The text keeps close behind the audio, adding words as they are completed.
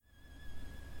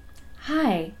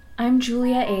Hi, I'm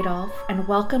Julia Adolph, and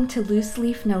welcome to Loose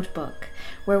Leaf Notebook,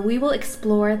 where we will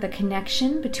explore the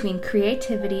connection between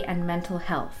creativity and mental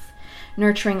health,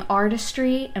 nurturing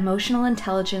artistry, emotional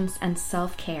intelligence, and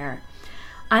self-care.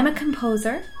 I'm a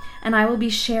composer, and I will be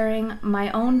sharing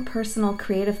my own personal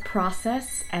creative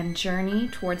process and journey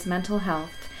towards mental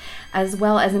health, as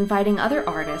well as inviting other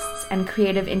artists and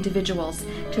creative individuals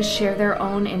to share their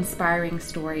own inspiring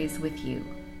stories with you.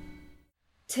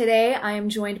 Today, I am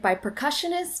joined by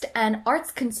percussionist and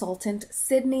arts consultant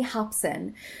Sydney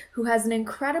Hobson, who has an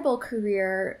incredible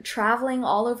career traveling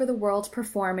all over the world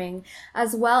performing,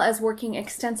 as well as working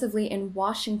extensively in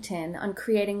Washington on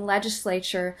creating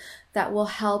legislature that will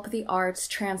help the arts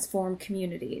transform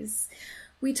communities.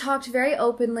 We talked very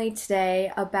openly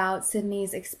today about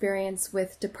Sydney's experience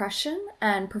with depression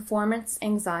and performance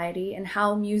anxiety and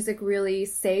how music really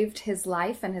saved his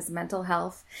life and his mental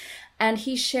health. And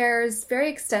he shares very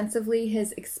extensively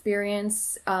his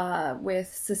experience with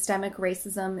systemic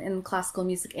racism in the classical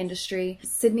music industry.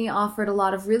 Sydney offered a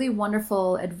lot of really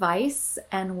wonderful advice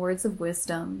and words of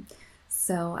wisdom.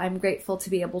 So I'm grateful to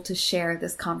be able to share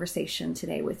this conversation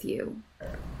today with you.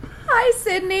 Hi,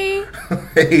 Sydney.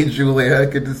 Hey, Julia.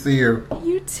 Good to see you.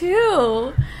 You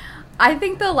too. I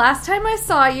think the last time I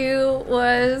saw you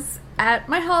was at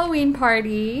my Halloween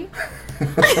party.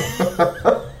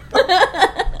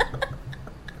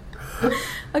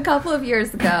 A couple of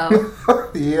years ago.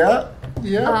 Yeah.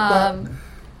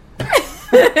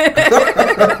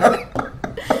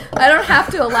 I don't have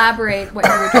to elaborate what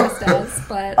you were dressed as,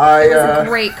 but it was a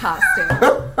great costume.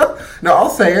 No, I'll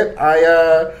say it. I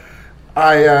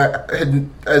had,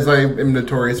 as I am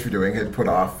notorious for doing, had put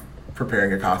off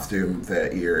preparing a costume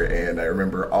that year, and I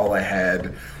remember all I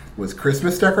had was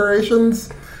Christmas decorations.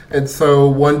 And so,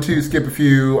 one, two, skip a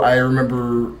few, I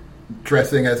remember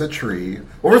dressing as a tree.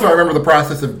 Well, first of all, I remember the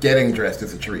process of getting dressed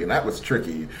as a tree, and that was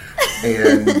tricky.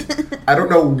 And I don't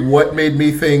know what made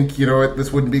me think,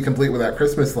 this wouldn't be complete without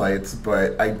Christmas lights,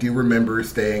 but I do remember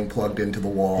staying plugged into the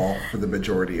wall for the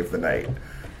majority of the night.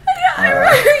 Yeah, I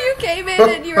remember you came in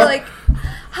and you were like,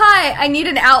 "Hi, I need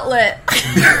an outlet."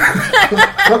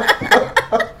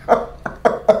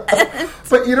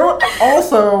 But you know what?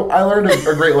 Also, I learned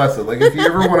a great lesson. Like, if you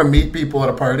ever want to meet people at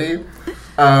a party,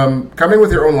 coming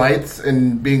with your own lights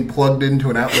and being plugged into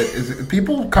an outlet is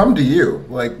people come to you.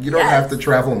 Like, you don't have to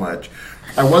travel much.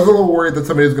 I was a little worried that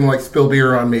somebody was going to spill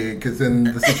beer on me, because then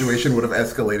the situation would have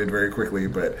escalated very quickly.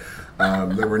 But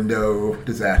there were no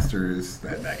disasters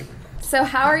that night. So,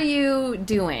 how are you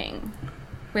doing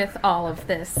with all of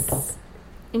this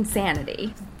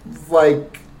insanity?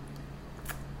 Like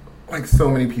so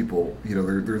many people,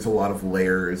 there's a lot of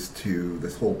layers to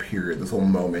this whole period, this whole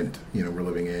moment, we're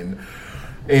living in.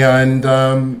 And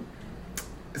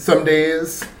some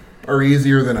days are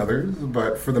easier than others,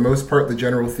 but for the most part, the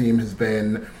general theme has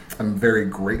been, I'm very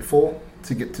grateful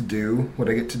to get to do what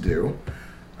I get to do.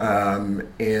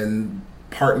 And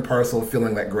part and parcel of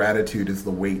feeling that gratitude is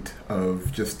the weight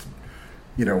of just,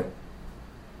 the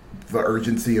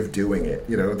urgency of doing it.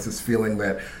 It's this feeling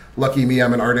that, lucky me,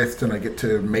 I'm an artist and I get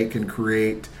to make and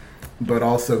create, but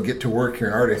also get to work. You're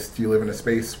an artist. You live in a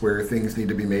space where things need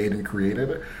to be made and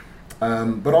created.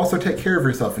 But also take care of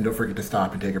yourself and don't forget to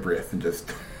stop and take a breath and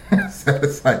just set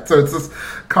aside. So it's this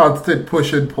constant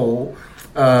push and pull.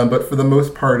 But for the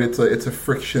most part, it's a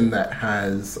friction that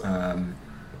has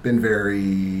been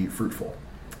very fruitful.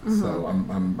 Mm-hmm. So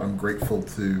I'm grateful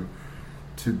to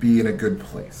be in a good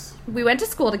place. We went to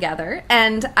school together,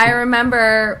 and I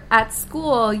remember at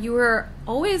school you were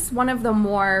always one of the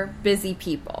more busy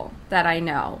people that I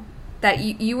know. That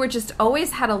you were just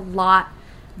always had a lot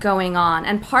going on.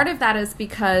 And part of that is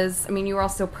because, you were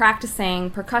also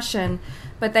practicing percussion,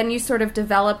 but then you sort of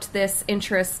developed this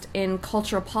interest in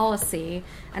cultural policy,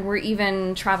 and we're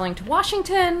even traveling to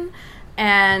Washington,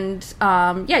 and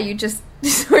you just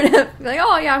sort of like,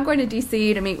 I'm going to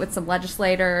D.C. to meet with some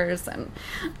legislators, and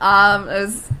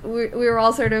we were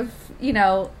all sort of,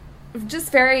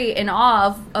 just very in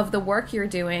awe of the work you're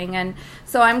doing. And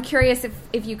so I'm curious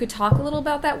if you could talk a little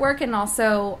about that work, and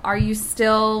also, are you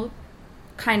still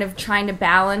kind of trying to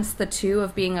balance the two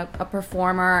of being a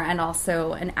performer and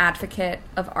also an advocate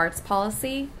of arts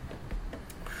policy?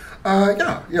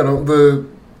 The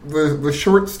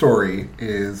short story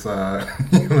is, right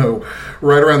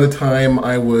around the time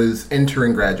I was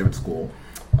entering graduate school,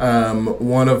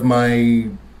 one of my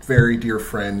very dear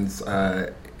friends,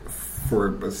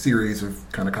 for a series of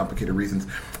kind of complicated reasons,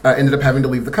 ended up having to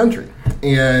leave the country.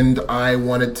 And I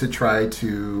wanted to try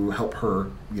to help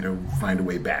her, find a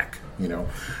way back,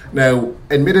 Now,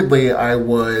 admittedly, I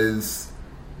was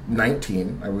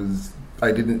 19. I was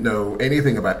I didn't know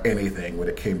anything about anything when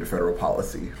it came to federal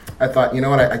policy. I thought, you know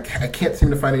what, I can't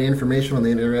seem to find any information on the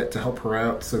internet to help her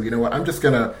out. So, you know what, I'm going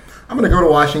to go to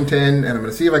Washington, and I'm going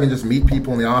to see if I can just meet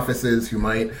people in the offices who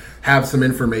might have some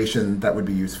information that would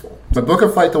be useful. So I booked a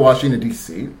flight to Washington,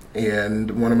 D.C.,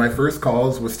 and one of my first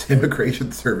calls was to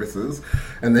Immigration Services,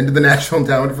 and then to the National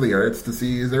Endowment for the Arts to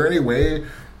see, is there any way,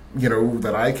 you know,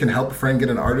 that I can help a friend get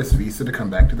an artist visa to come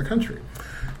back to the country?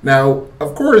 Now,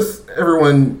 of course,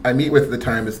 everyone I meet with at the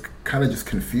time is kind of just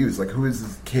confused, like, who is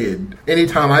this kid?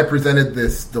 Anytime I presented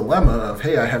this dilemma of,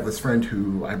 hey, I have this friend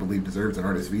who I believe deserves an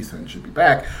artist visa and should be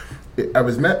back, I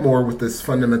was met more with this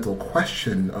fundamental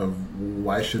question of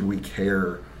why should we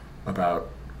care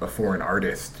about a foreign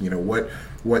artist? You know,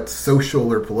 what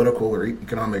social or political or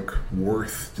economic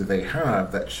worth do they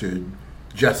have that should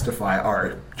justify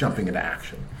our jumping into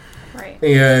action? Right.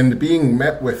 And being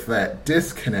met with that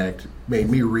disconnect made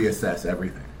me reassess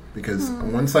everything. Because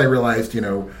once I realized, you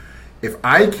know, if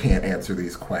I can't answer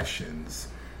these questions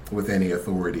with any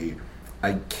authority,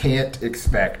 I can't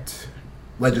expect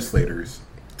legislators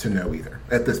to know either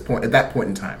at that point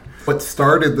in time. What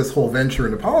started this whole venture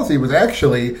into policy was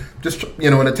actually just,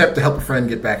 you know, an attempt to help a friend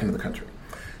get back into the country.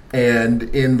 And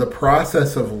in the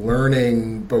process of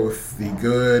learning both the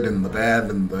good and the bad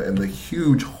and the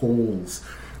huge holes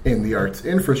in the arts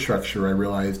infrastructure, I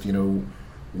realized, you know,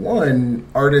 one,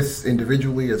 artists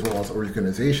individually as well as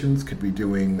organizations could be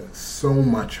doing so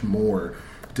much more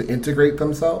to integrate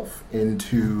themselves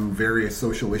into various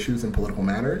social issues and political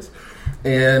matters.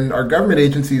 And our government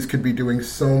agencies could be doing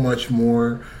so much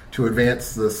more to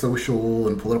advance the social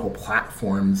and political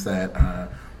platforms that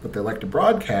they like to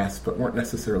broadcast, but weren't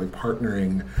necessarily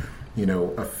partnering, you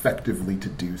know, effectively to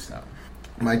do so.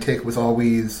 My take was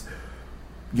always,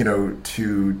 you know,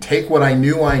 to take what I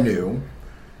knew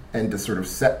and to sort of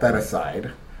set that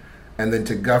aside, and then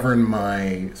to govern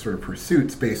my sort of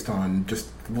pursuits based on just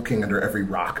looking under every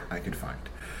rock I could find.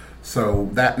 So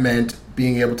that meant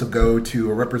being able to go to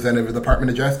a representative of the Department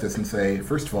of Justice and say,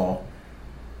 first of all,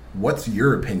 what's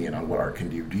your opinion on what art can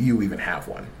do? Do you even have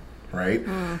one, right?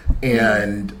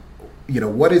 And, you know,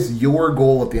 what is your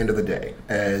goal at the end of the day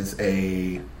as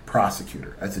a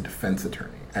prosecutor, as a defense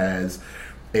attorney, as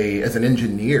an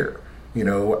engineer, you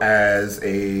know, as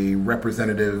a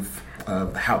representative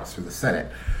of the House or the Senate?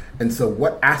 And so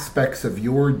what aspects of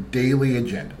your daily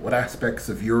agenda, what aspects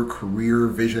of your career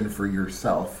vision for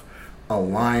yourself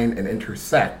align and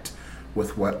intersect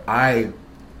with what I,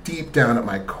 deep down at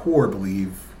my core,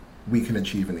 believe we can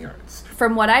achieve in the arts?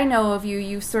 From what I know of you,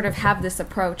 you sort of have this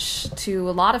approach to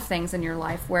a lot of things in your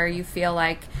life where you feel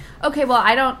like, okay, well,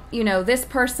 I don't, you know, this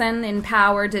person in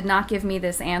power did not give me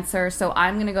this answer, so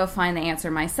I'm going to go find the answer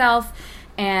myself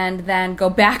and then go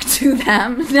back to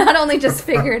them, not only just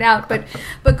figure it out,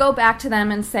 but go back to them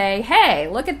and say, hey,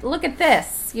 look at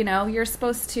this, you know, you're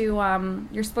supposed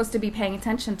to be paying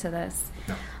attention to this.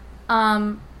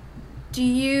 No. Do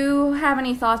you have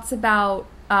any thoughts about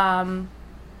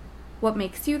what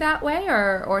makes you that way,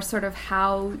 or sort of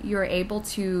how you're able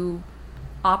to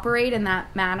operate in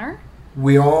that manner?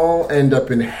 We all end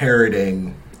up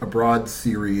inheriting a broad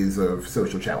series of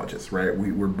social challenges, right?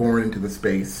 We were born into the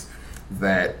space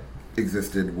that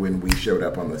existed when we showed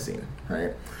up on the scene,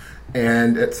 right?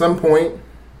 And at some point,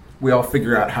 we all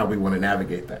figure out how we want to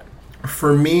navigate that.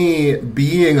 For me,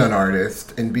 being an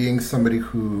artist and being somebody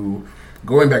who,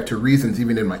 going back to reasons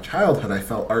even in my childhood, I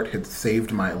felt art had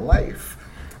saved my life.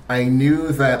 I knew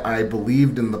that I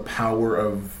believed in the power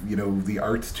of, you know, the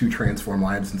arts to transform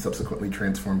lives and subsequently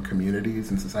transform communities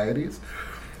and societies.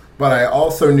 But I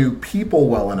also knew people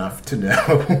well enough to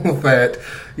know that,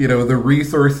 you know, the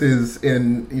resources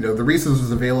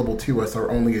available to us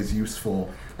are only as useful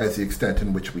as the extent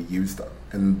in which we use them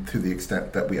and to the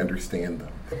extent that we understand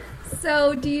them.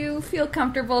 So do you feel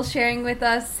comfortable sharing with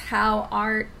us how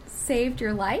art saved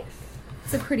your life?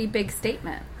 It's a pretty big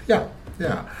statement. Yeah.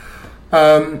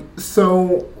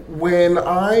 So when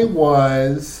I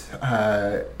was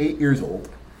 8 years old,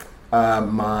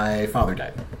 my father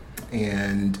died.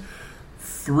 And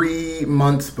 3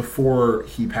 months before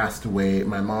he passed away,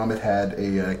 my mom had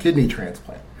a kidney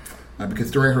transplant.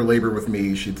 Because during her labor with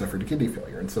me, she'd suffered a kidney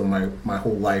failure. And so my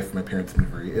whole life, my parents had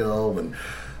been very ill. And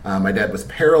my dad was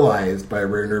paralyzed by a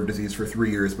rare nerve disease for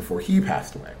 3 years before he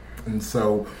passed away. And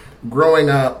so growing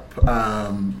up,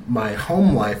 my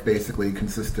home life basically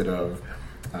consisted of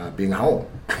being home,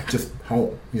 just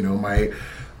home. You know, my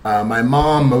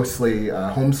mom mostly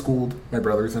homeschooled my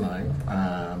brothers and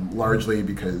I, largely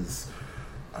because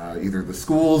either the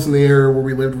schools in the area where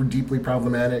we lived were deeply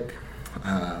problematic,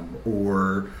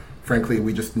 or frankly,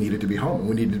 we just needed to be home.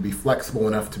 We needed to be flexible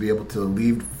enough to be able to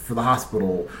leave for the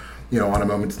hospital on a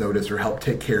moment's notice or help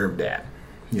take care of Dad,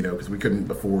 because we couldn't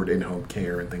afford in-home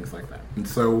care and things like that. And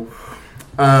so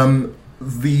my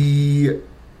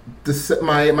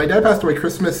dad passed away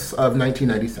Christmas of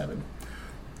 1997.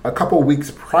 A couple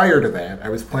weeks prior to that, I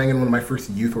was playing in one of my first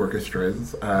youth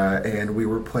orchestras, and we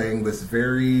were playing this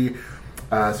very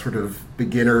sort of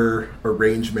beginner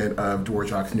arrangement of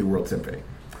Dvorak's New World Symphony.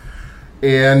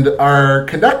 And our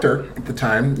conductor at the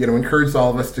time, encouraged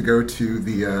all of us to go to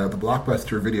the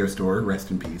Blockbuster video store, rest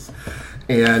in peace,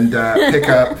 and pick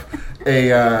up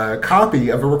a copy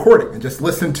of a recording and just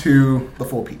listen to the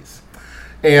full piece.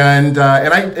 And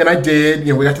I did.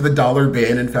 We got to the dollar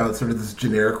bin and found sort of this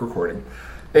generic recording,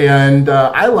 and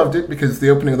I loved it because the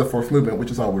opening of the fourth movement,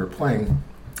 which is all we were playing,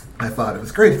 I thought it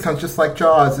was great. It sounds just like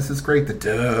Jaws. This is great. The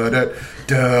da da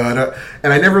da da,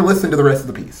 and I never listened to the rest of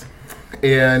the piece.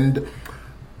 And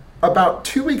about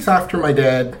 2 weeks after my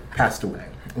dad passed away,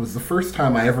 it was the first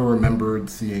time I ever remembered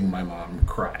seeing my mom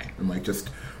cry. And just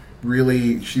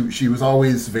really, she was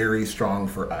always very strong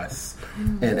for us.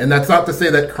 And that's not to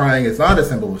say that crying is not a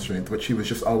symbol of strength, but she was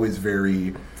just always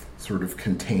very sort of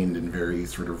contained and very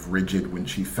sort of rigid when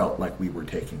she felt like we were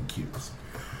taking cues.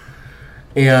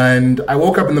 And I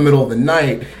woke up in the middle of the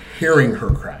night hearing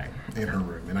her cry in her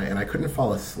room, and I couldn't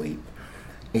fall asleep.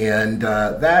 And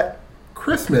that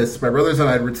Christmas, my brothers and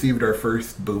I had received our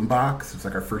first boombox. It was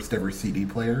like our first ever CD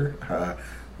player,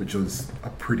 which was a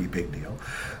pretty big deal.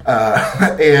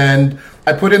 And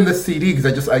I put in this CD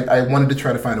because I wanted to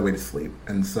try to find a way to sleep.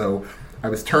 And so I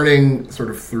was turning sort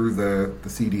of through the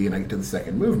CD, and I get to the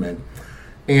second movement.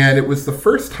 And it was the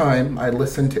first time I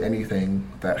listened to anything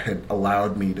that had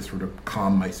allowed me to sort of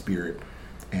calm my spirit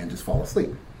and just fall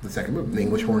asleep. The second movement, the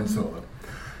English horn solo.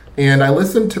 And I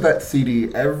listened to that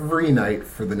CD every night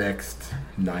for the next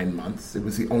 9 months. It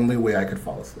was the only way I could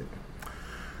fall asleep.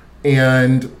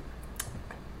 And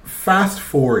fast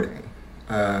forwarding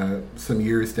some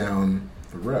years down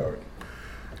the road,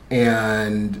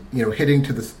 and hitting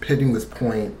this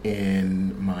point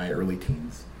in my early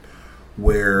teens,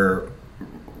 where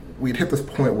we'd hit this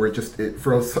point where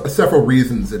for several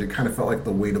reasons, it kind of felt like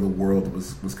the weight of the world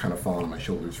was kind of falling on my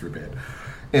shoulders for a bit.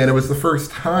 And it was the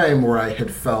first time where I had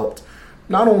felt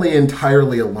not only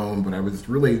entirely alone, but I was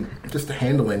really just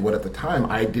handling what at the time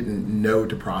I didn't know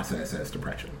to process as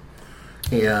depression.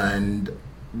 And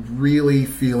really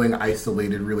feeling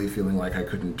isolated, really feeling like I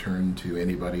couldn't turn to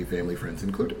anybody, family, friends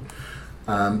included.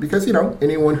 Because,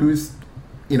 anyone who's,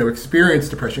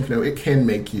 experienced depression, it can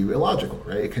make you illogical,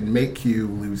 right? It can make you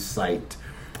lose sight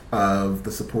of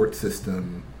the support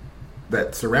system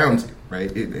that surrounds you,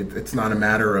 right? It's not a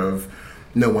matter of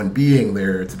no one being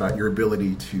there. It's about your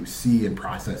ability to see and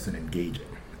process and engage it.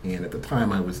 And at the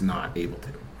time, I was not able to.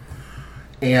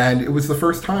 And it was the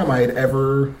first time I had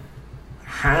ever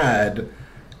had,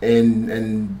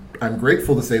 and I'm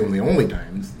grateful to say one of the only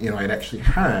times, I'd actually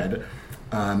had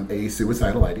a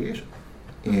suicidal ideation.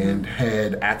 And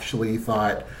had actually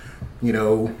thought, I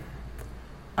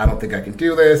don't think I can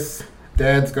do this.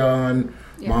 Dad's gone.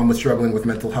 Yeah. Mom was struggling with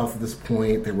mental health at this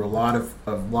point. There were a lot of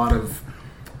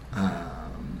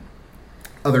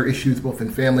other issues, both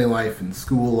in family life and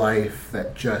school life,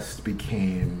 that just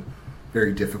became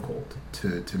very difficult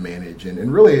to manage,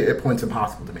 and really at points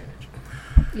impossible to manage.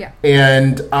 Yeah.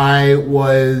 And I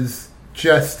was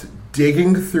just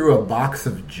digging through a box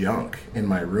of junk in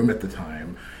my room at the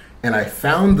time, and I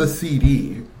found the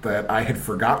CD that I had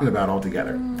forgotten about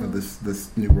altogether, this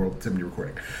New World Symphony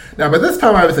recording. Now, by this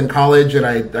time I was in college, and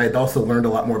I'd also learned a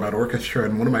lot more about orchestra,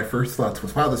 and one of my first thoughts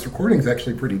was, wow, this recording is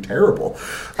actually pretty terrible.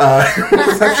 It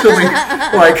was actually,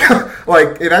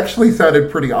 like it actually sounded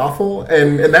pretty awful,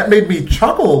 and that made me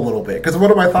chuckle a little bit, because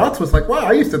one of my thoughts was like, wow,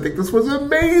 I used to think this was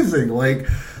amazing, like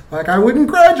I wouldn't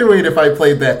graduate if I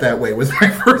played that way, was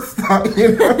my first thought,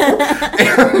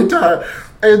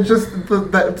 And just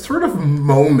that sort of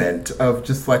moment of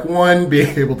just one,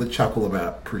 being able to chuckle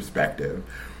about perspective,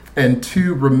 and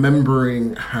two,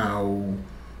 remembering how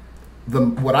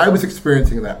what I was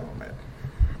experiencing in that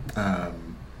moment,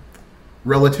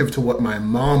 relative to what my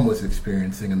mom was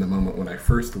experiencing in the moment when I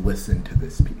first listened to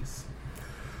this piece,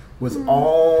 was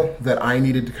all that I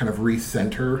needed to kind of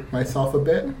recenter myself a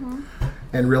bit,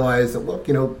 and realize that, look,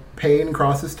 pain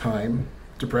crosses time,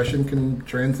 depression can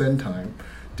transcend time,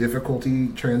 difficulty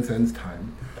transcends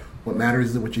time. What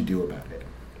matters is what you do about it,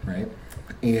 right?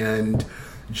 And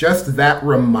just that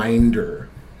reminder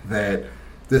that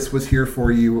this was here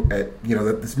for you,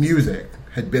 that this music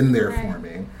had been there for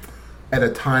me at a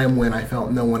time when I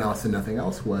felt no one else and nothing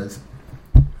else was,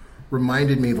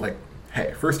 reminded me,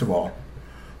 hey, first of all,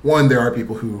 one, there are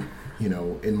people who,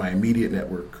 in my immediate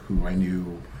network who I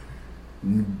knew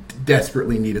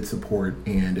desperately needed support,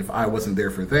 and if I wasn't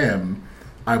there for them,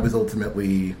 I was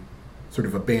ultimately sort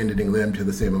of abandoning them to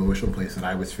the same emotional place that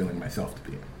I was feeling myself to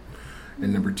be in.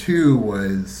 And number two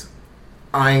was,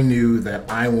 I knew that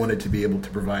I wanted to be able to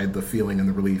provide the feeling and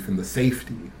the relief and the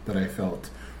safety that I felt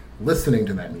listening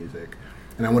to that music,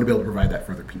 and I want to be able to provide that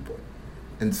for other people.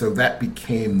 And so that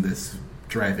became this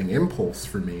driving impulse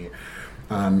for me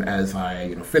as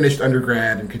I finished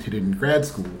undergrad and continued in grad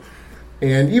school.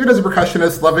 And even as a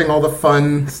percussionist, loving all the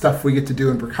fun stuff we get to do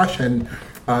in percussion,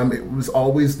 it was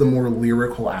always the more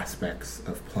lyrical aspects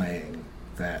of playing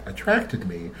that attracted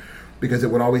me, because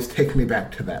it would always take me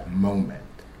back to that moment.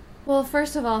 Well,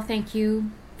 first of all, thank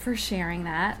you for sharing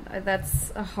that.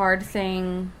 That's a hard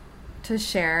thing to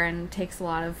share and takes a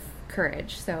lot of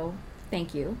courage. So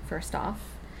thank you, first off.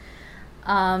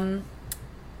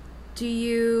 Do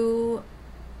you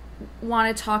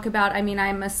want to talk about,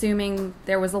 I'm assuming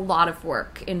there was a lot of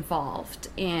work involved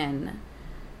in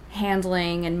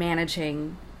handling and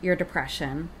managing your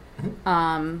depression.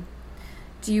 Mm-hmm.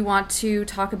 Do you want to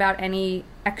talk about any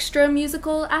extra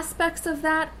musical aspects of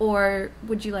that, or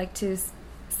would you like to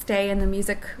stay in the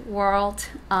music world?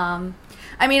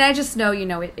 I just know,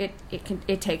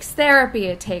 it takes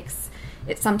therapy,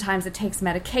 sometimes it takes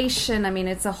medication.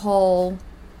 It's a whole,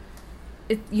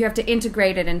 you have to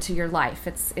integrate it into your life.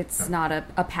 It's not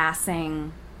a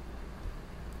passing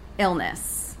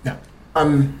illness. Yeah,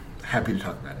 I'm happy to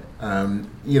talk about it.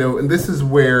 And this is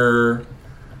where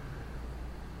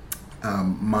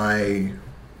my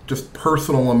just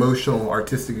personal, emotional,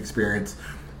 artistic experience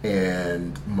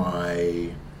and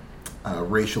my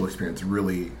racial experience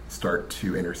really start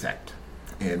to intersect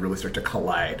and really start to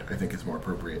collide, I think is more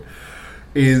appropriate.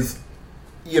 Is,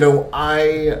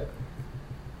 I,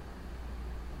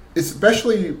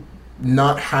 especially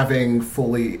not having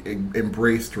fully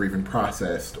embraced or even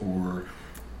processed or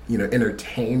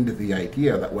entertained the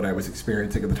idea that what I was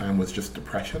experiencing at the time was just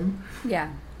depression. Yeah.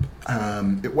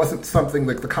 It wasn't something,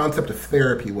 like the concept of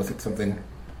therapy wasn't something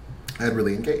I had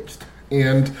really engaged.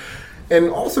 And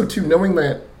also, too, knowing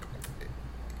that,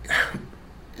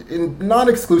 not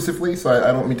exclusively, so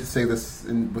I don't mean to say this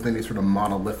with any sort of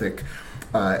monolithic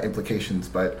implications,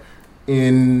 but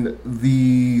in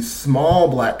the small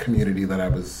Black community that I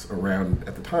was around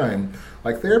at the time,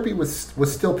 like, therapy was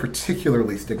still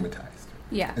particularly stigmatized.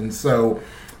 Yeah. And so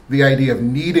the idea of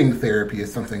needing therapy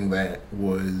is something that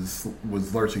was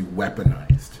largely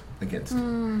weaponized against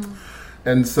me.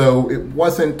 And so it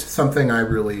wasn't something I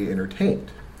really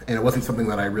entertained, and it wasn't something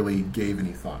that I really gave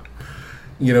any thought.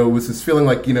 It was this feeling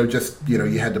like, you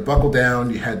had to buckle down,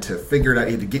 you had to figure it out,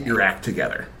 you had to get your act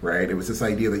together, right? It was this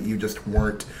idea that you just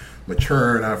weren't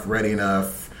mature enough, ready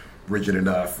enough, rigid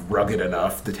enough, rugged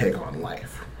enough to take on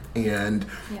life. And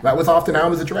that was often how I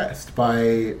was addressed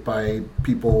by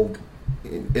people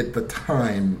at the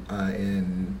time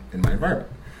in my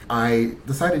environment. I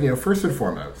decided, first and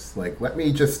foremost, like, let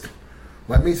me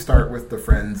start with the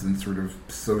friends and sort of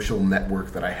social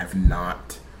network that I have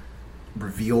not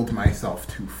revealed myself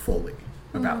to fully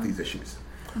about these issues.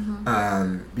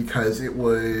 Mm-hmm. Because it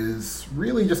was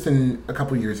really just a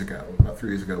couple years ago, about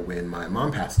 3 years ago, when my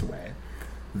mom passed away,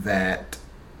 that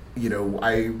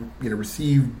I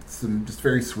received some just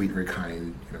very sweet, very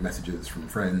kind messages from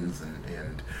friends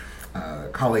and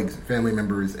colleagues and family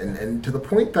members, and to the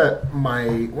point that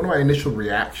one of my initial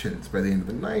reactions by the end of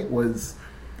the night was,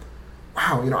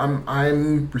 wow,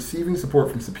 I'm receiving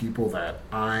support from some people that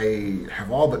I have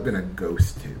all but been a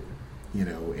ghost to,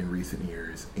 in recent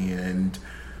years, and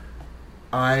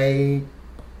I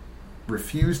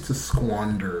refuse to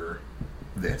squander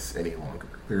this any longer.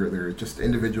 There are just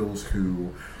individuals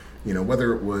who,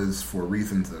 whether it was for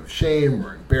reasons of shame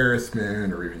or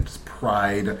embarrassment or even just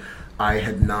pride, I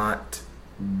had not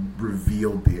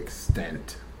revealed the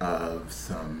extent of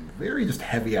some very just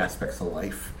heavy aspects of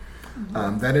life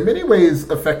that in many ways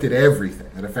affected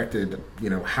everything. It affected,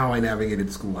 how I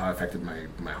navigated school, how it affected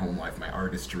my home life, my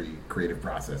artistry, creative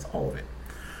process, all of it.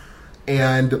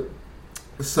 And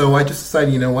so I just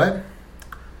decided, what?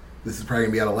 This is probably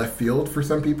going to be out of left field for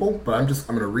some people, but I'm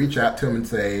going to reach out to them and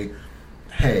say,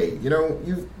 hey,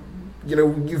 you've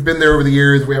been there over the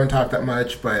years, we haven't talked that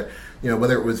much, but,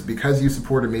 whether it was because you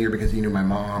supported me or because you knew my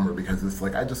mom or because it's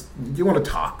like, do you want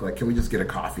to talk? Like, can we just get a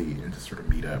coffee and just sort of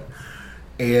meet up?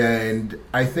 And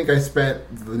I think I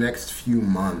spent the next few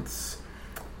months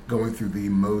going through the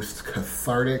most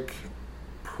cathartic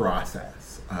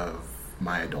process of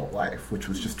my adult life, which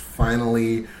was just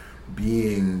finally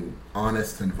being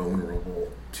honest and vulnerable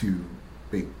to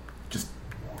be just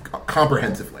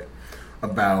comprehensively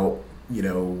about,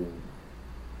 the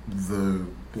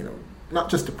not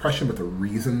just depression, but the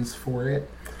reasons for it.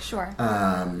 Sure.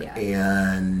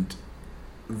 And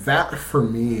that for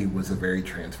me was a very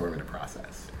transformative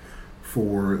process,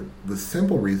 for the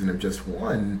simple reason of just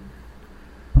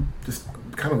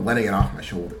kind of letting it off my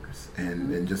shoulders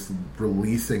and just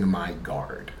releasing my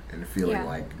guard and feeling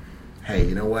like, hey,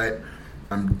 you know what?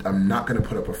 I'm not going to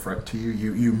put up a front to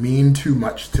you. You mean too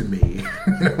much to me,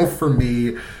 for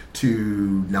me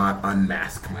to not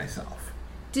unmask myself.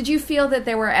 Did you feel that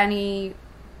there were any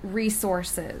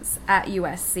resources at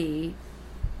USC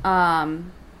to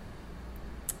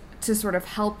sort of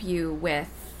help you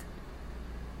with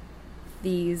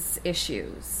these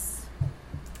issues?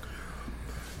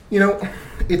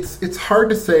 It's hard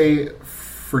to say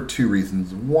for two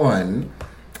reasons. One,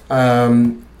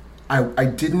 I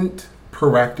didn't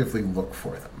proactively look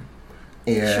for them.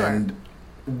 And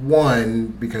one,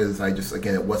 because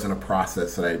it wasn't a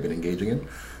process that I had been engaging in.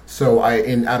 So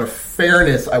out of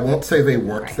fairness, I won't say they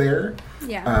weren't there.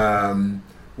 Yeah.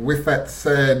 With that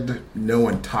said, no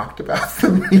one talked about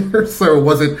them either, so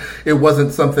it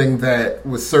wasn't something that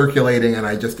was circulating and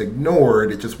I just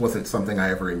ignored. It just wasn't something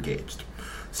I ever engaged.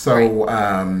 So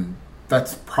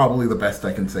that's probably the best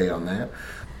I can say on that.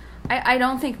 I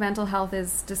don't think mental health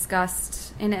is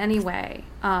discussed in any way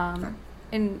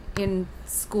in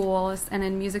schools and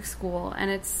in music school, and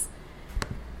it's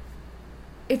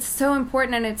so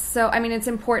important, and it's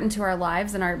important to our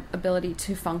lives and our ability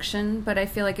to function, but I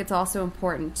feel like it's also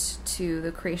important to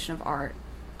the creation of art.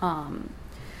 And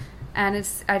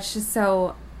it's just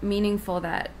so meaningful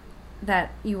that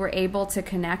you were able to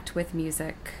connect with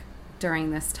music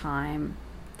during this time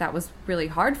that was really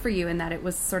hard for you, and that it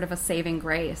was sort of a saving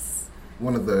grace.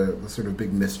 One of the sort of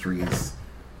big mysteries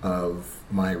of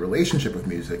my relationship with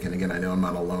music, and again, I know I'm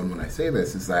not alone when I say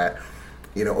this, is that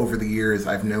over the years,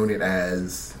 I've known it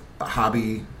as a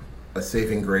hobby, a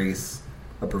saving grace,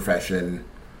 a profession,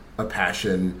 a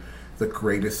passion, the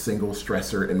greatest single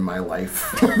stressor in my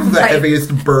life, the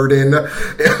heaviest burden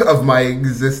of my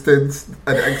existence,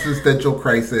 an existential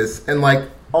crisis, and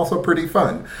also pretty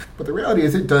fun. But the reality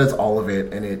is it does all of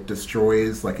it, and it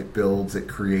destroys, it builds, it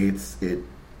creates, it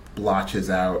blotches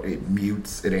out, it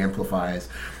mutes, it amplifies.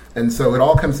 And so it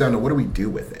all comes down to, what do we do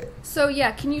with it? So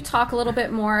can you talk a little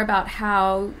bit more about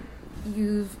how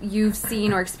you've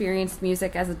seen or experienced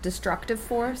music as a destructive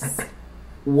force?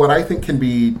 What I think can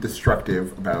be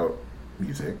destructive about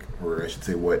music, or I should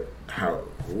say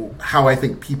how I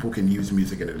think people can use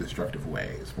music in a destructive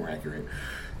way is more accurate,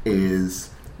 is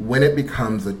when it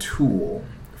becomes a tool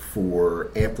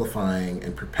for amplifying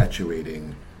and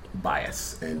perpetuating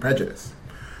bias and prejudice.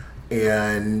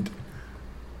 And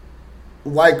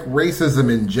like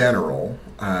racism in general,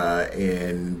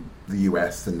 in the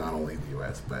U.S., and not only the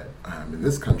U.S., but in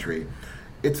this country,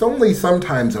 it's only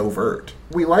sometimes overt.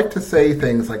 We like to say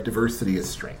things like diversity is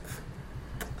strength.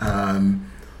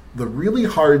 The really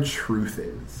hard truth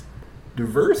is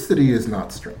diversity is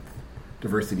not strength.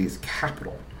 Diversity is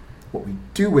capital. What we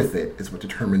do with it is what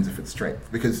determines if it's strength.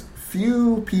 Because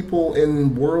few people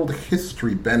in world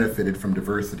history benefited from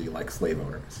diversity like slave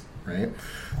owners, right?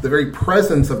 The very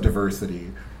presence of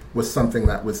diversity was something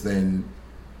that was then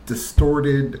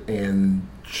distorted and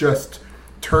just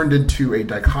turned into a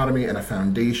dichotomy and a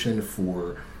foundation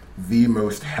for the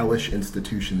most hellish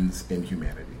institutions in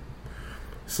humanity.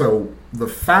 So the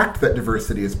fact that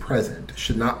diversity is present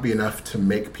should not be enough to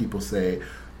make people say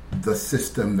the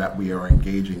system that we are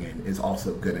engaging in is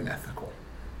also good and ethical,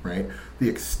 right? The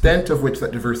extent of which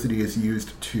that diversity is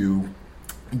used to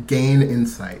gain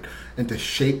insight and to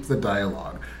shape the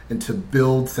dialogue and to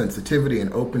build sensitivity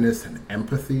and openness and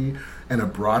empathy and a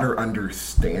broader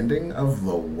understanding of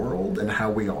the world and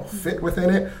how we all fit within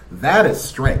it, that is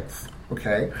strength,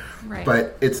 okay? Right.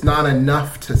 But it's not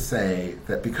enough to say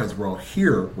that because we're all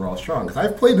here, we're all strong. Because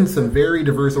I've played in some very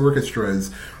diverse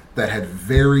orchestras that had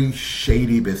very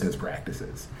shady business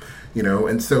practices,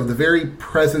 and so the very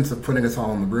presence of putting us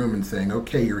all in the room and saying,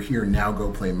 okay, you're here, now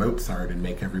go play Mozart and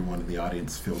make everyone in the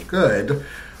audience feel good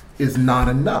is not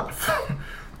enough.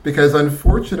 Because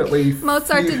unfortunately,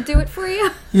 Mozart didn't do it for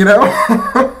you, and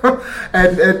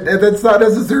that's not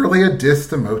necessarily a diss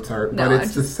to Mozart, no, but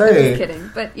it's to say, I'm just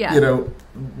kidding, but yeah,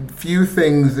 few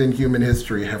things in human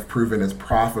history have proven as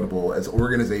profitable as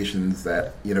organizations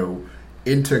that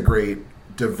integrate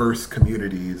diverse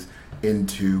communities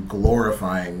into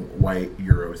glorifying white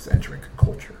Eurocentric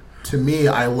culture. To me,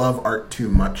 I love art too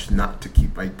much not to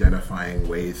keep identifying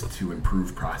ways to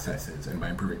improve processes. And by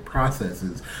improving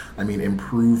processes, I mean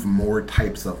improve more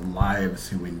types of lives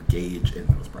who engage in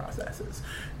those processes.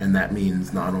 And that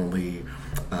means not only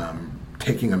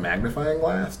taking a magnifying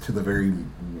glass to the very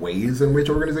ways in which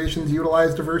organizations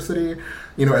utilize diversity,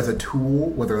 as a tool,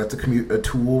 whether that's a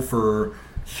tool for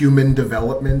human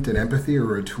development and empathy,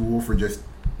 or a tool for just,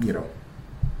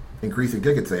 increasing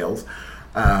ticket sales.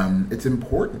 It's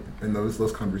important, and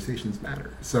those conversations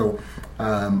matter. So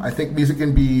I think music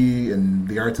can be, and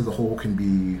the arts as a whole can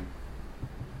be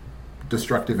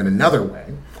destructive in another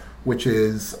way, which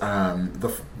is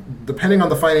depending on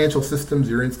the financial systems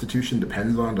your institution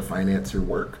depends on to finance your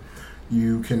work,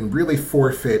 you can really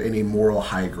forfeit any moral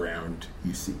high ground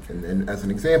you seek. And as an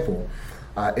example,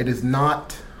 it is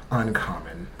not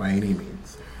uncommon by any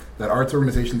means that arts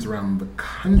organizations around the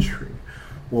country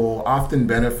will often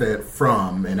benefit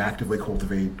from and actively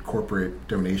cultivate corporate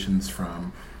donations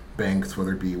from banks,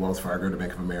 whether it be Wells Fargo to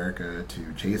Bank of America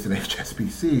to Chase and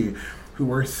HSBC,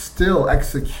 who are still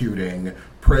executing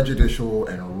prejudicial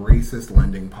and racist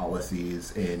lending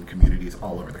policies in communities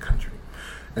all over the country.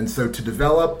 And so to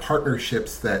develop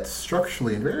partnerships that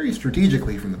structurally and very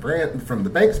strategically from the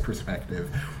bank's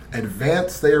perspective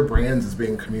advance their brands as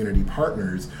being community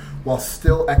partners while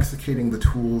still executing the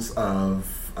tools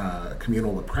of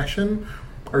communal oppression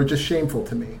are just shameful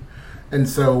to me. And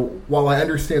so while I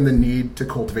understand the need to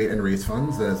cultivate and raise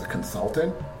funds as a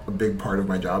consultant, a big part of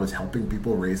my job is helping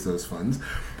people raise those funds,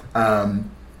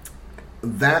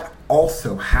 that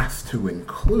also has to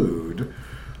include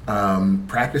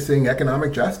practicing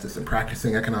economic justice and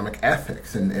practicing economic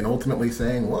ethics and ultimately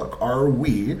saying, look, are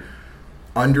we,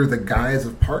 under the guise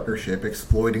of partnership,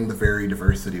 exploiting the very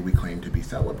diversity we claim to be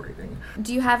celebrating?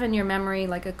 Do you have in your memory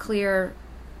like a clear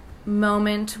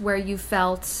moment where you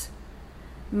felt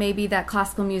maybe that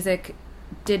classical music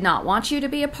did not want you to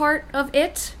be a part of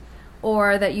it,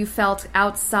 or that you felt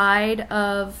outside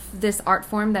of this art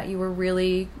form that you were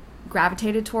really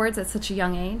gravitated towards at such a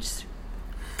young age?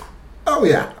 Oh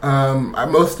yeah,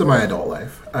 most of my adult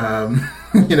life.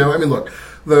 Look,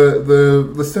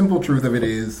 the simple truth of it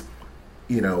is,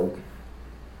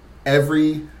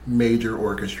 every major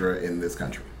orchestra in this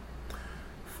country,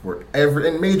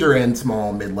 and major and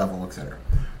small, mid-level, etc.,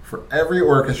 for every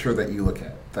orchestra that you look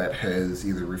at that has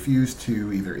either refused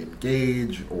to either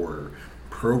engage or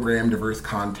program diverse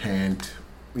content,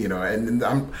 and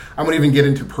I won't even get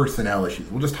into personnel issues.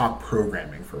 We'll just talk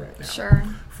programming for right now. Sure.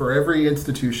 For every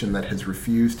institution that has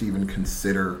refused to even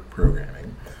consider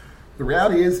programming, the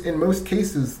reality is, in most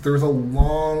cases, there's a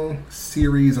long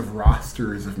series of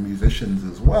rosters of musicians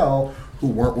as well who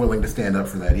weren't willing to stand up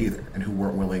for that either, and who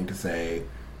weren't willing to say,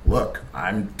 look,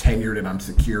 I'm tenured and I'm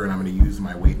secure and I'm going to use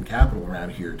my weight and capital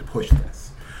around here to push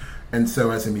this. And so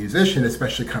as a musician,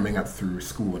 especially coming up through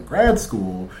school and grad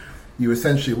school, you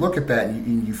essentially look at that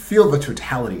and you feel the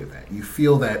totality of that. You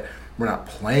feel that we're not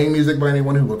playing music by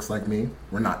anyone who looks like me.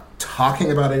 We're not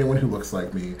talking about anyone who looks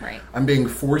like me. Right. I'm being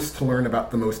forced to learn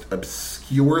about the most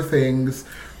obscure things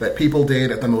that people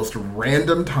did at the most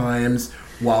random times,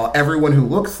 while everyone who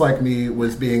looks like me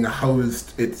was being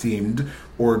hosed, it seemed,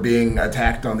 or being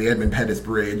attacked on the Edmund Pettus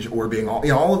Bridge, or being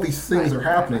all of these things are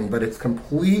happening, but it's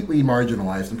completely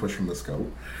marginalized and pushed from the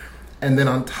scope. And then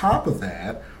on top of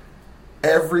that,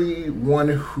 everyone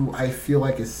who I feel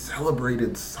like is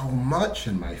celebrated so much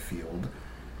in my field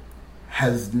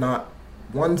has not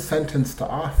one sentence to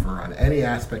offer on any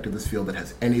aspect of this field that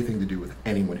has anything to do with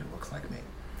anyone who looks like me.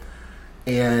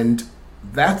 And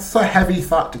that's a heavy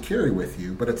thought to carry with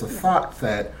you, but it's a thought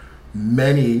that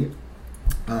many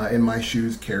in my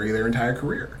shoes carry their entire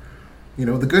career.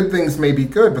 The good things may be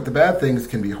good, but the bad things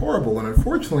can be horrible, and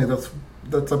unfortunately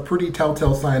that's a pretty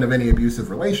telltale sign of any abusive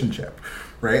relationship,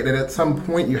 right? And at some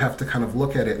point you have to kind of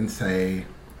look at it and say,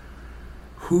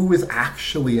 who is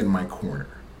actually in my corner?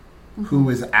 Mm-hmm. Who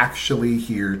is actually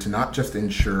here to not just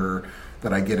ensure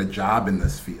that I get a job in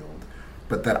this field,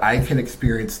 but that I can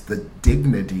experience the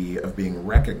dignity of being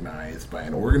recognized by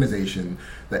an organization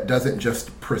that doesn't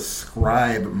just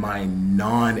prescribe my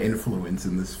non-influence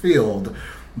in this field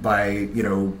by,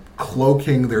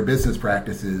 cloaking their business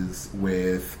practices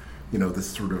with, this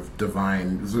sort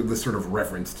of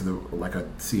reference to like a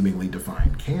seemingly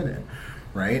defined canon,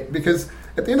 right? Because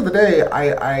at the end of the day,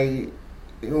 I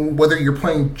whether you're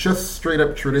playing just straight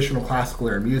up traditional classical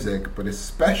era music, but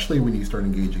especially when you start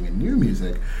engaging in new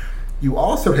music, you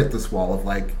also hit this wall of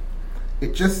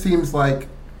it just seems like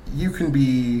you can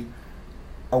be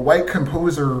a white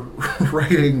composer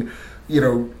writing,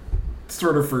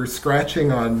 sort of for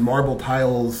scratching on marble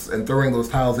tiles and throwing those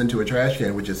tiles into a trash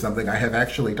can, which is something I have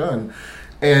actually done.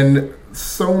 And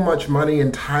so much money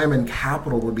and time and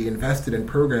capital would be invested in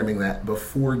programming that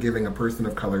before giving a person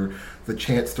of color the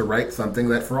chance to write something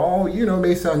that, for all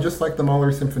may sound just like the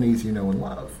Mahler symphonies and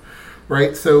love.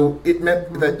 right? So it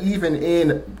meant that even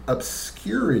in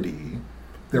obscurity,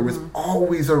 there was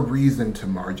always a reason to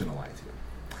marginalize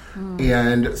you.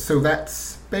 And so that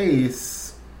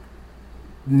space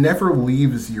never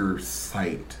leaves your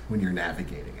sight when you're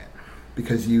navigating it,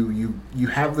 because you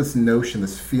have this notion,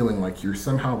 this feeling like you're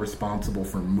somehow responsible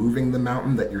for moving the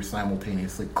mountain that you're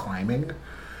simultaneously climbing.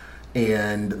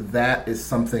 And that is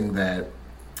something that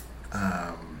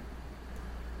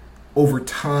over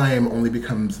time only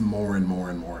becomes more and more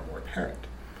and more and more apparent.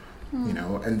 You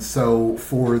know, and so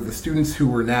for the students who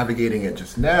were navigating it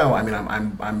just now, I mean,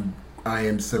 I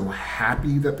am so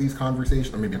happy that these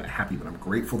conversations, or maybe not happy, but I'm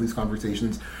grateful these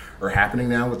conversations are happening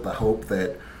now, with the hope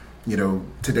that, you know,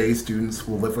 today's students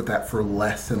will live with that for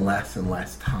less and less and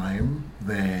less time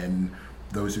than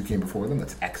those who came before them.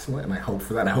 That's excellent, and I hope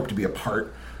for that. I hope to be a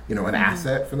part, you know, an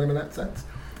asset for them in that sense.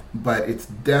 But it's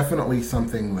definitely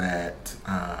something that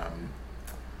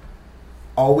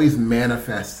always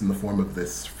manifests in the form of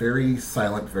this very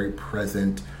silent, very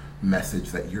present message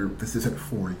that this isn't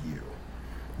for you.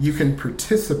 You can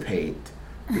participate,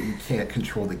 but you can't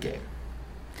control the game.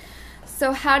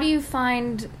 So how do you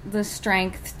find the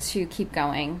strength to keep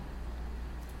going?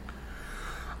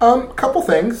 A couple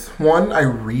things. One, I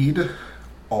read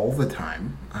all the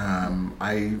time.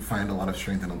 I find a lot of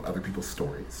strength in other people's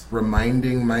stories.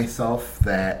 Reminding myself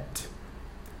that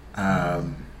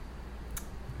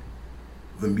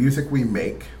the music we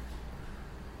make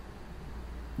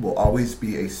will always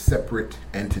be a separate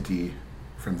entity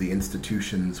from the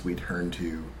institutions we turn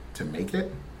to make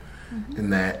it.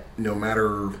 And that no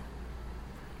matter,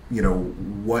 you know,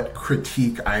 what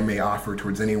critique I may offer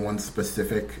towards any one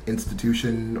specific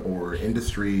institution or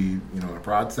industry, you know, in a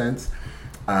broad sense,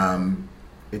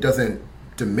 it doesn't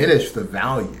diminish the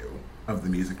value of the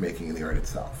music making and the art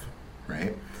itself,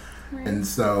 right? And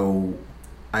so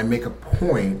I make a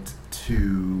point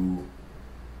to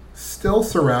still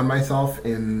surround myself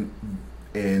in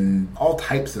all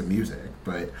types of music,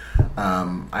 but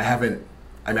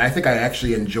I think I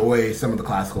actually enjoy some of the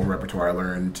classical repertoire I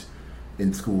learned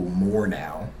in school more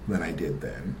now than I did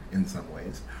then, in some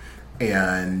ways.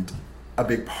 And a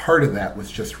big part of that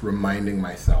was just reminding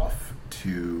myself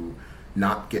to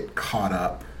not get caught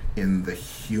up in the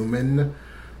human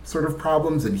sort of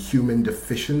problems and human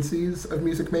deficiencies of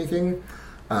music making,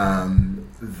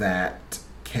 that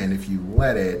can, if you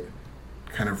let it,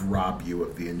 kind of rob you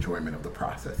of the enjoyment of the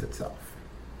process itself.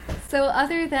 So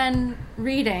other than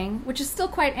reading, which is still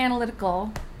quite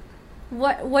analytical,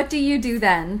 what do you do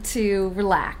then to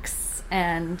relax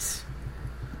and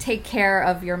take care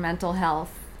of your mental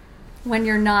health when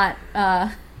you're not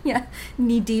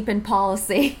knee deep in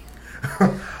policy?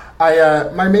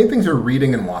 My main things are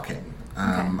reading and walking.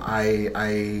 Okay.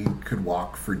 I could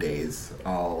walk for days.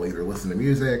 I'll either listen to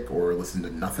music or listen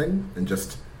to nothing and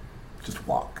just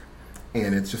walk.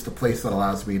 And it's just a place that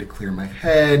allows me to clear my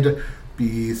head,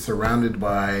 be surrounded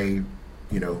by,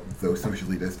 you know, though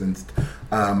socially distanced,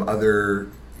 other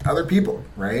people,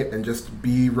 right? And just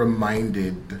be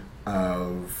reminded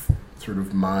of sort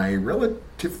of my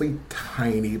relatively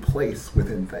tiny place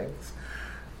within things.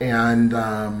 And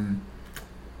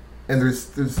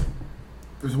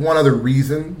there's one other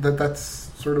reason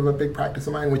that's sort of a big practice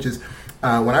of mine, which is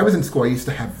when I was in school, I used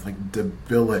to have like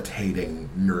debilitating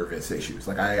nervous issues.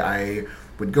 Like I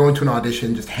would go into an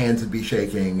audition, just hands would be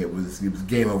shaking. It was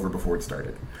game over before it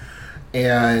started.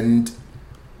 And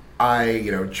I,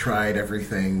 you know, tried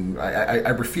everything. I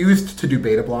refused to do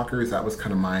beta blockers. That was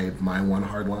kind of my one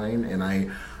hard line. And I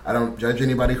don't judge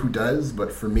anybody who does,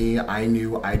 but for me, I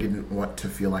knew I didn't want to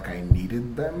feel like I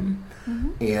needed them.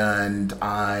 And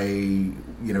I,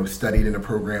 you know, studied in a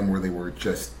program where they were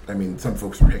just, I mean, some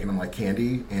folks were taking them like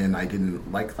candy, and I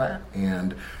didn't like that.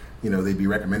 And, you know, they'd be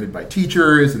recommended by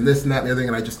teachers and this and that and the other thing,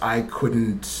 and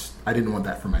I didn't want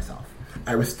that for myself.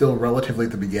 I was still relatively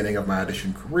at the beginning of my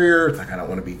audition career. It's like, I don't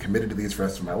want to be committed to these for the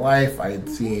rest of my life. I had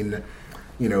seen,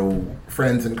 you know,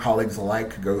 friends and colleagues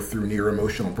alike go through near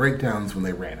emotional breakdowns when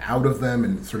they ran out of them,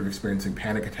 and sort of experiencing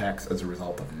panic attacks as a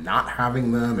result of not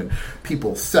having them, and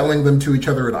people selling them to each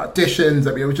other at auditions.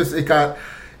 I mean,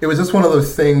 it was just one of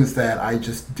those things that I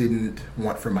just didn't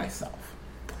want for myself.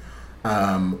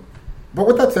 But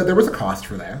with that said, there was a cost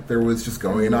for that. There was just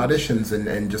going in auditions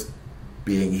and just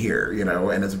being here, you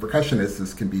know, and as a percussionist,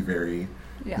 this can be very,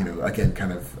 you know, again,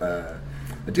 kind of a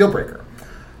deal breaker.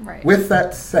 Right. With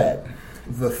that said,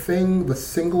 the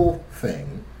single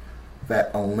thing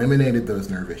that eliminated those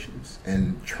nerve issues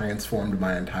and transformed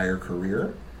my entire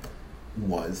career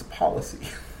was policy.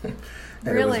 And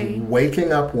Really? It was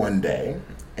waking up one day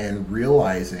and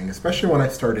realizing, especially when I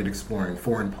started exploring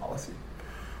foreign policy,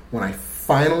 when I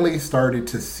finally started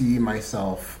to see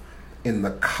myself in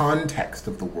the context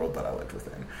of the world that I lived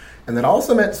within. And that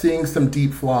also meant seeing some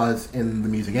deep flaws in the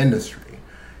music industry.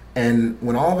 And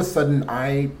when all of a sudden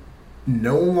I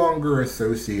no longer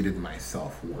associated my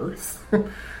self-worth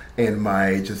and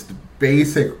my just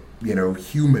basic,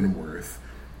 human worth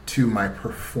to my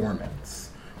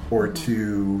performance or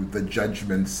to the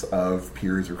judgments of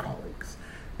peers or colleagues,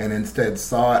 and instead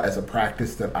saw it as a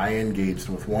practice that I engaged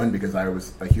with, one, because I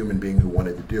was a human being who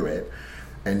wanted to do it,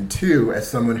 and two, as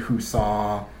someone who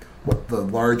saw what the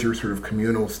larger sort of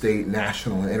communal, state,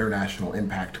 national, and international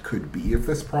impact could be of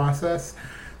this process,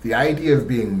 the idea of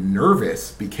being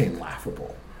nervous became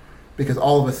laughable. Because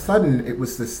all of a sudden, it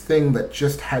was this thing that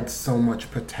just had so much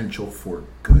potential for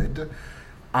good.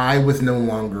 I was no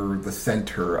longer the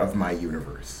center of my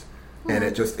universe. And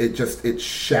it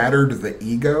shattered the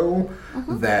ego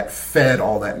that fed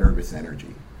all that nervous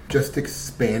energy. Just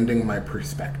expanding my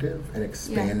perspective and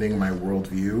expanding my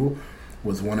worldview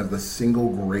was one of the single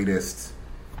greatest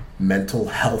mental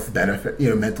health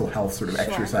mental health sort of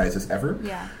exercises ever.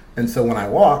 Yeah. And so when I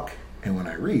walk and when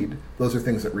I read, those are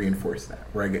things that reinforce that,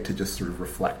 where I get to just sort of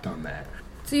reflect on that.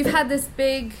 So you've had this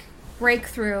big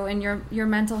breakthrough in your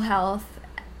mental health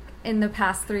in the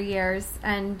past 3 years,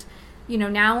 and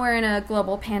now we're in a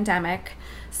global pandemic.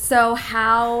 So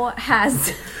how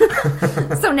has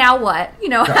so now what?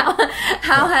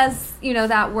 How has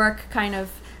that work kind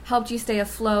of helped you stay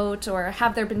afloat, or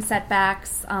have there been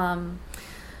setbacks?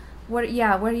 What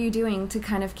are you doing to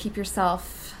kind of keep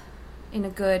yourself in a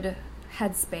good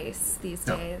headspace these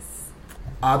days?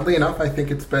 Oddly enough, I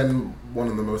think it's been one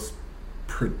of the most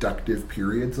productive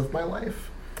periods of my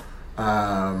life.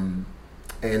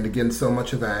 And again, so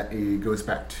much of that goes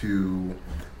back to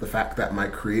the fact that my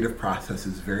creative process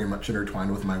is very much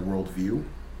intertwined with my worldview.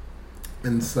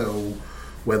 And so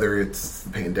whether it's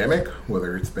the pandemic,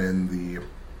 whether it's been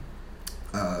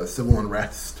the civil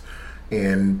unrest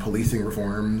and policing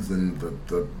reforms and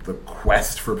the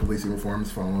quest for policing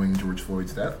reforms following George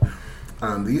Floyd's death,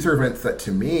 these are events that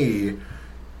to me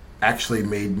actually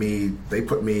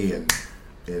put me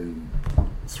in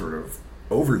sort of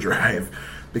overdrive,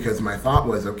 because my thought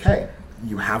was, okay,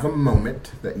 you have a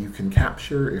moment that you can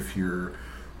capture if you're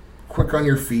quick on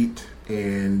your feet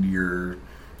and you're,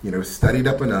 studied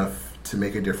up enough to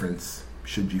make a difference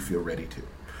should you feel ready to.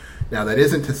 Now, that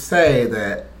isn't to say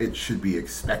that it should be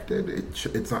expected.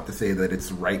 It's not to say that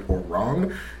it's right or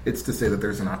wrong. It's to say that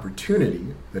there's an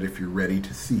opportunity that if you're ready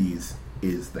to seize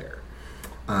is there.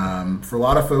 For a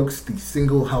lot of folks, the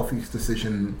single healthiest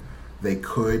decision they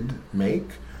could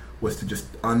make was to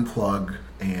just unplug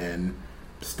and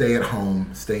stay at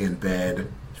home, stay in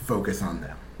bed, focus on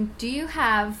them. Do you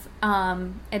have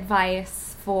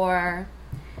advice for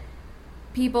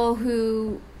people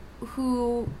who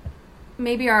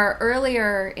maybe are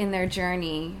earlier in their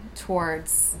journey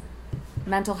towards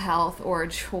mental health or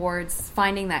towards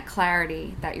finding that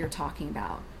clarity that you're talking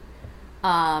about,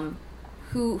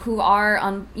 who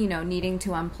are needing to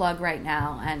unplug right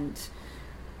now and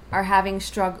are having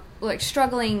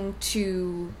struggling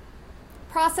to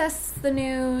process the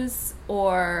news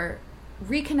or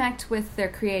reconnect with their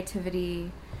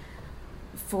creativity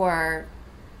for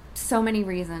so many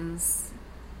reasons?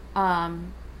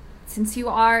 Since you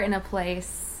are in a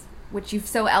place which you've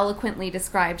so eloquently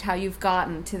described, how you've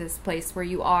gotten to this place where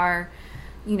you are,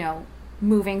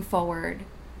 moving forward,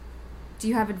 do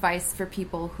you have advice for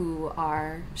people who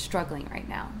are struggling right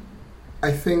now?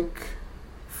 I think,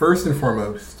 first and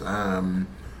foremost,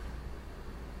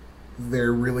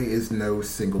 there really is no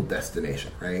single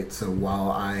destination, right? So while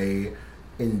I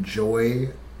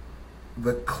enjoy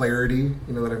the clarity,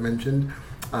 that I've mentioned,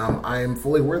 I am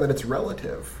fully aware that it's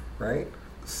relative, right?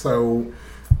 So,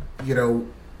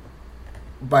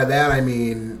 by that I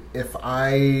mean, if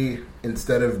I,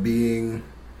 instead of being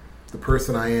the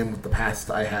person I am with the past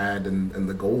I had and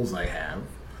the goals I have,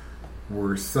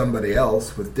 were somebody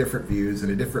else with different views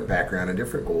and a different background and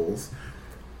different goals,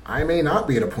 I may not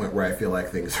be at a point where I feel like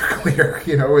things are clear.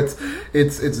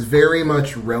 It's very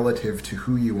much relative to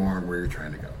who you are and where you're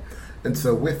trying to go. And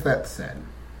so with that said,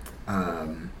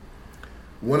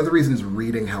 one of the reasons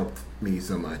reading helped me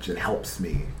so much, and helps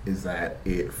me, is that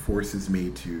it forces me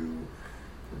to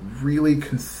really,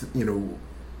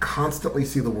 constantly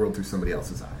see the world through somebody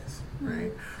else's eyes,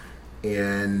 right?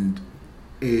 And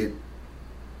it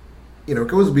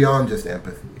goes beyond just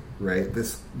empathy, right?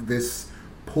 This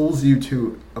pulls you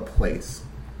to a place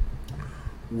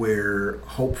where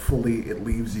hopefully it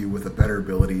leaves you with a better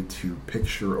ability to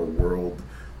picture a world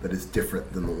that is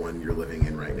different than the one you're living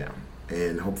in right now,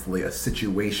 and hopefully a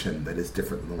situation that is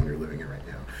different than the one you're living in right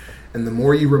now. And the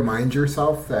more you remind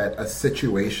yourself that a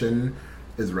situation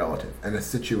is relative, and a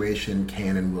situation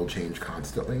can and will change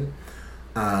constantly.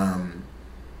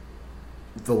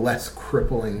 The less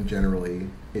crippling generally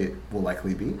it will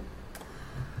likely be.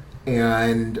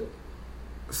 And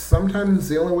sometimes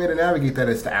the only way to navigate that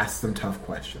is to ask some tough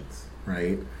questions,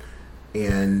 right?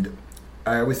 And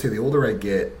I always say the older I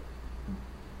get,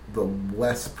 the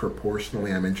less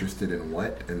proportionally I'm interested in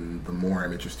what, and the more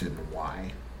I'm interested in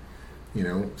why.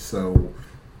 So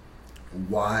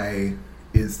why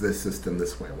is this system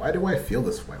this way? Why do I feel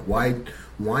this way?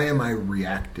 Why am I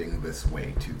reacting this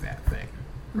way to that thing,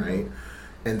 right? Mm-hmm.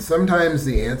 And sometimes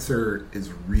the answer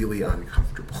is really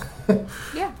uncomfortable.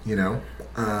 Yeah.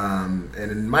 And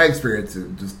in my experience,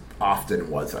 it just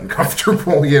often was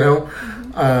uncomfortable.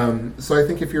 Mm-hmm. So I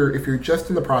think if you're just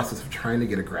in the process of trying to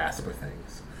get a grasp of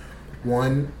things,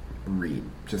 one, read.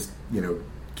 Just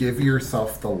give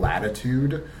yourself the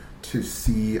latitude to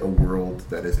see a world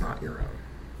that is not your own,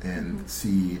 and mm-hmm.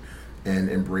 see and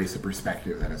embrace a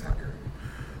perspective that is not your own.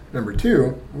 Number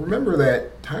two, remember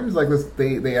that times like this,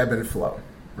 they ebb and flow,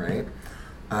 right?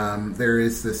 There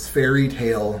is this fairy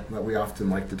tale that we often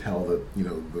like to tell that,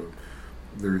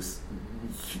 there's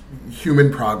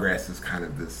human progress is kind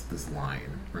of this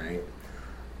line, right?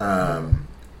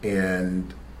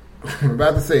 And what I'm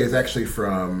about to say is actually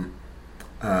from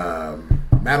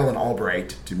Madeleine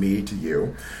Albright to me, to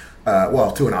you.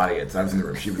 To an audience. I was in the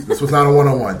room. This was not a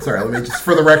one-on-one. Sorry, let me just,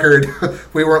 for the record,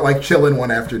 we weren't like chilling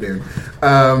one afternoon.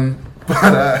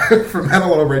 But from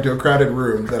Madeleine Albright to a crowded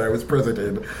room that I was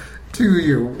presented to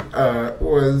you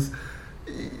was,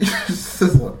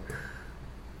 says, look,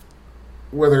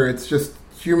 whether it's just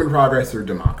human progress or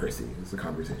democracy, it's the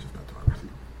conversation about democracy.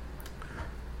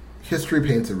 History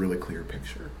paints a really clear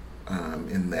picture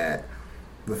in that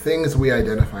the things we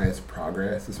identify as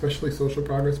progress, especially social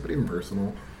progress, but even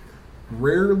personal,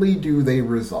 rarely do they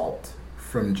result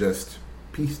from just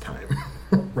peacetime,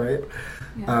 right?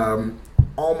 Yeah.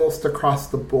 Almost across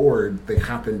the board, they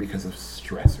happen because of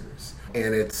stressors.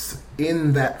 And it's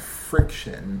in that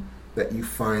friction that you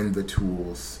find the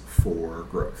tools for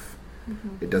growth.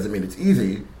 Mm-hmm. It doesn't mean it's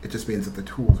easy, it just means that the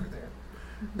tools are there.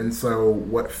 Mm-hmm. And so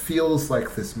what feels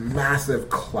like this massive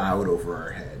cloud over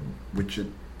our head, which it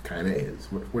kind of is,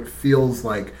 what feels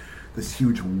like this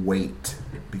huge weight,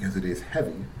 because it is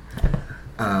heavy,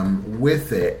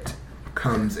 with it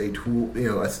comes a tool,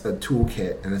 a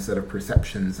toolkit and a set of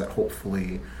perceptions that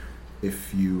hopefully,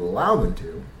 if you allow them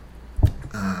to,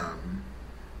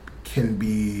 can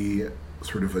be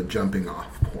sort of a jumping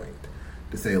off point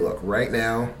to say, look, right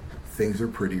now, things are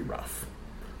pretty rough.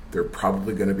 They're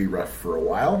probably going to be rough for a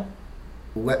while.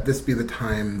 Let this be the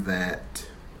time that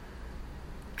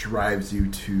drives you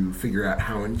to figure out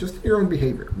how, in just your own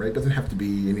behavior, right? It doesn't have to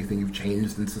be anything you've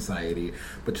changed in society,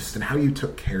 but just in how you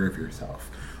took care of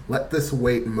yourself. Let this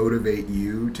weight motivate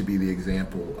you to be the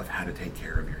example of how to take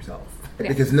care of yourself. Yeah.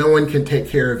 Because no one can take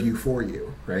care of you for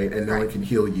you, right? And no one can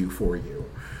heal you for you.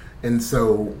 And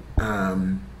so,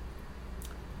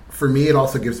 for me, it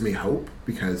also gives me hope,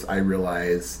 because I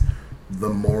realize the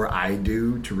more I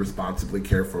do to responsibly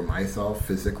care for myself,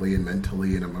 physically and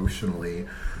mentally and emotionally,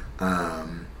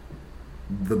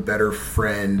 the better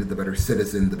friend, the better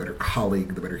citizen, the better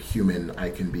colleague, the better human I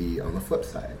can be on the flip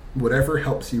side. Whatever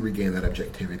helps you regain that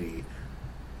objectivity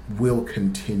will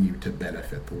continue to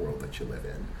benefit the world that you live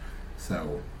in.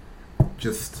 So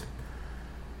just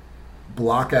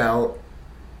block out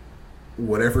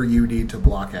whatever you need to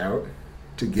block out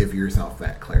to give yourself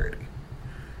that clarity.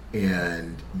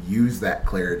 And use that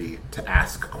clarity to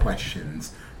ask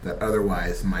questions that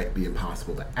otherwise might be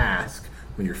impossible to ask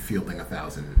when you're fielding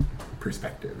 1,000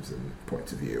 perspectives and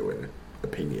points of view and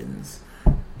opinions.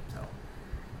 So.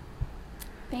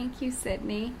 Thank you,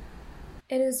 Sydney.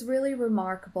 It is really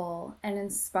remarkable and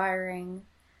inspiring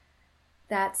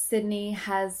that Sydney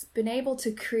has been able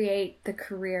to create the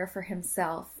career for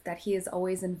himself that he has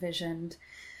always envisioned,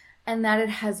 and that it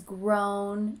has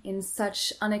grown in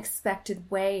such unexpected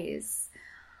ways.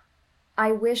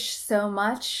 I wish so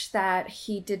much that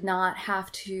he did not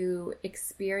have to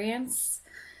experience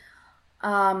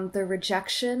the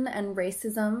rejection and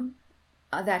racism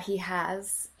that he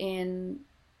has in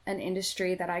an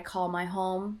industry that I call my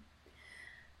home,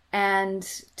 and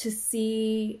to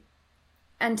see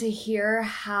and to hear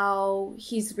how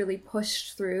he's really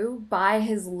pushed through by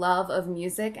his love of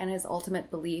music and his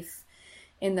ultimate belief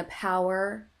in the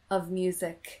power of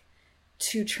music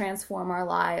to transform our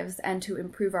lives and to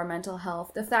improve our mental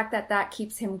health. The fact that that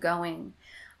keeps him going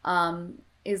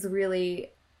is really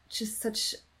just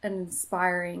such an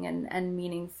inspiring and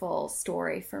meaningful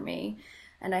story for me,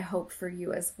 and I hope for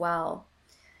you as well.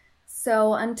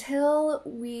 So until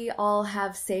we all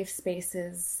have safe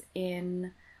spaces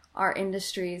in our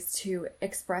industries to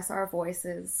express our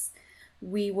voices,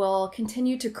 we will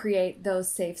continue to create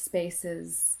those safe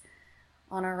spaces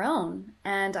on our own.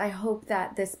 And I hope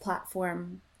that this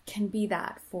platform can be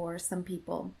that for some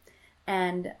people.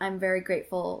 And I'm very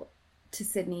grateful to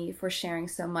Sidney for sharing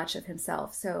so much of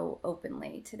himself so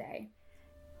openly today.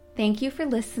 Thank you for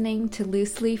listening to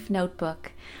Loose Leaf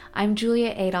Notebook. I'm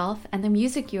Julia Adolph, and the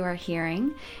music you are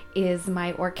hearing is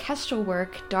my orchestral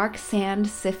work, Dark Sand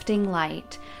Sifting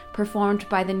Light, performed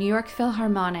by the New York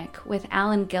Philharmonic with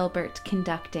Alan Gilbert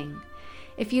conducting.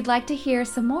 If you'd like to hear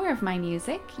some more of my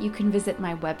music, you can visit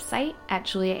my website at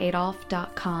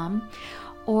juliaadolph.com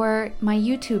or my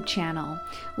YouTube channel,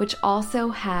 which also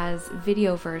has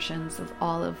video versions of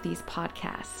all of these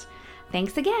podcasts.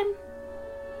 Thanks again.